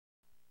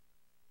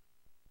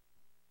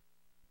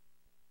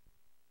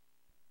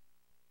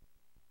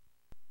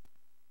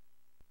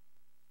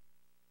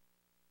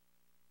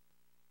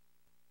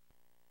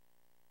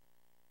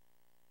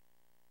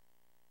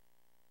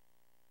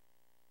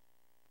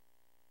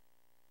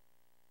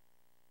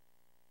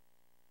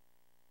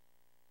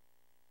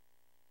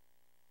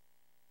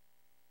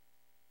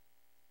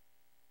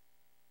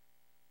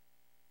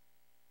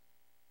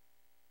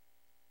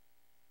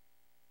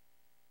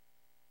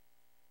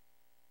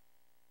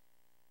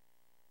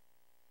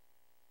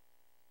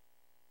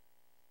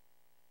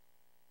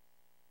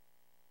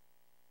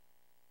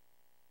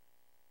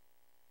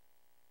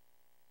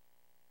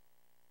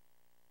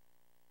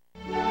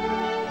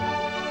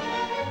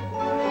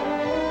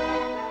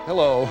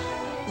Hello,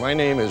 my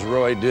name is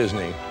Roy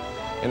Disney,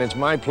 and it's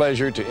my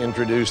pleasure to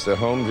introduce the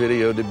home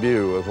video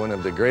debut of one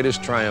of the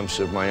greatest triumphs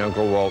of my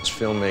Uncle Walt's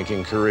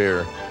filmmaking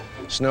career,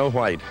 Snow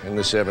White and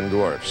the Seven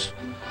Dwarfs,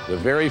 the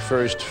very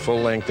first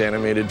full-length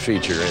animated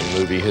feature in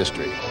movie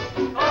history.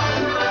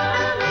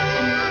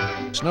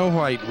 Snow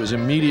White was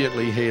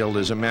immediately hailed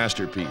as a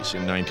masterpiece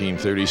in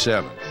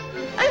 1937.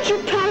 Aren't you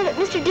proud of it,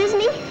 Mr.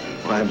 Disney?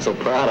 Well, I'm so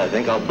proud I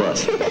think I'll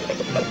bust.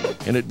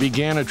 And it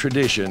began a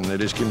tradition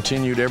that has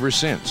continued ever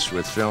since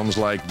with films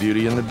like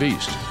Beauty and the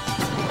Beast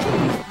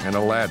and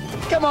Aladdin.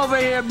 Come over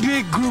here,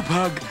 big group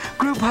hug.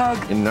 Group hug.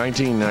 In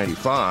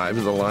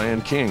 1995, The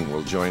Lion King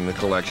will join the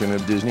collection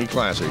of Disney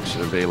classics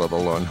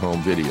available on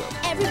home video.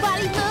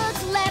 Everybody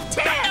looks left.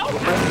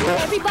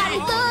 Everybody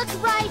looks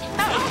right.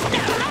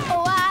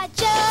 Oh, I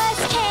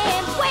just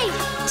can't wait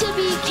to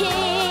be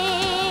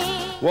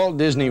king. Walt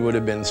Disney would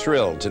have been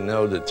thrilled to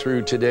know that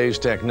through today's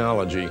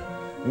technology,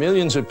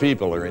 millions of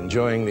people are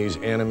enjoying these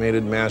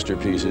animated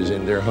masterpieces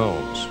in their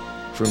homes.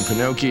 From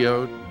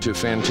Pinocchio to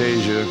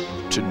Fantasia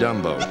to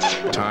Dumbo,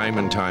 time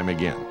and time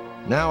again.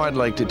 Now I'd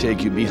like to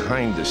take you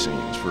behind the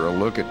scenes for a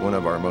look at one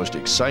of our most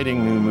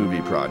exciting new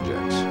movie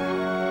projects.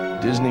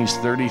 Disney's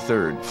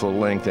 33rd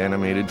full-length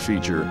animated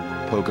feature,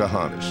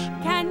 Pocahontas.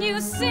 Can you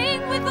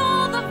sing with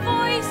all the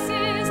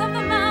voices of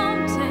the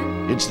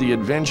mountain? It's the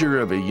adventure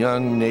of a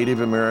young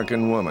Native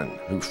American woman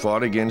who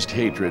fought against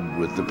hatred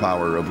with the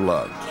power of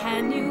love.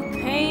 Can you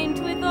paint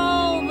with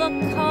all the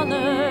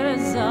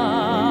colors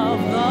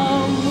of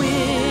the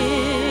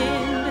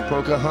wind?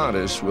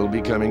 Pocahontas will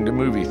be coming to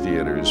movie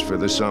theaters for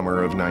the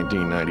summer of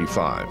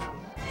 1995.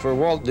 For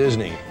Walt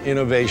Disney,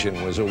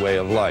 innovation was a way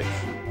of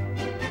life.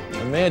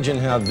 Imagine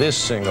how this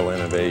single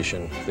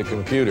innovation, the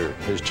computer,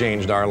 has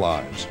changed our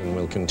lives and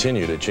will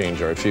continue to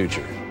change our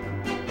future.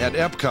 At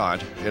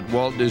Epcot, at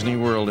Walt Disney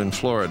World in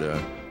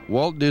Florida,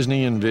 Walt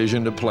Disney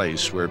envisioned a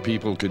place where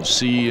people could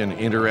see and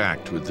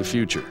interact with the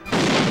future.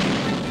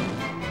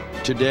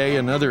 Today,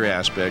 another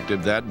aspect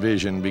of that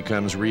vision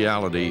becomes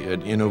reality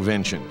at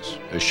Innoventions,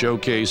 a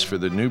showcase for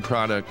the new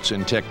products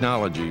and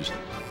technologies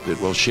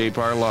that will shape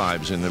our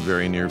lives in the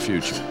very near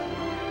future.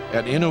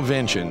 At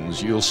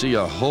Innoventions, you'll see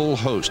a whole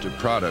host of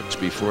products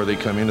before they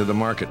come into the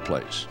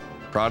marketplace.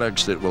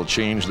 Products that will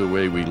change the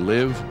way we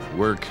live,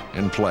 work,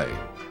 and play.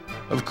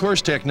 Of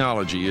course,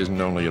 technology isn't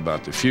only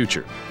about the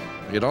future.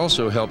 It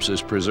also helps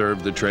us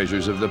preserve the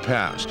treasures of the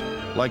past,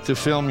 like the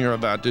film you're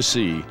about to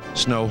see,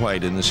 Snow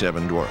White and the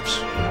Seven Dwarfs.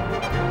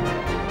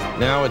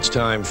 Now it's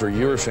time for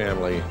your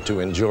family to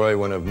enjoy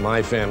one of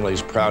my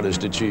family's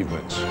proudest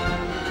achievements,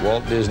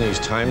 Walt Disney's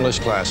timeless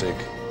classic,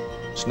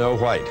 Snow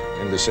White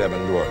and the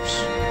Seven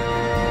Dwarfs.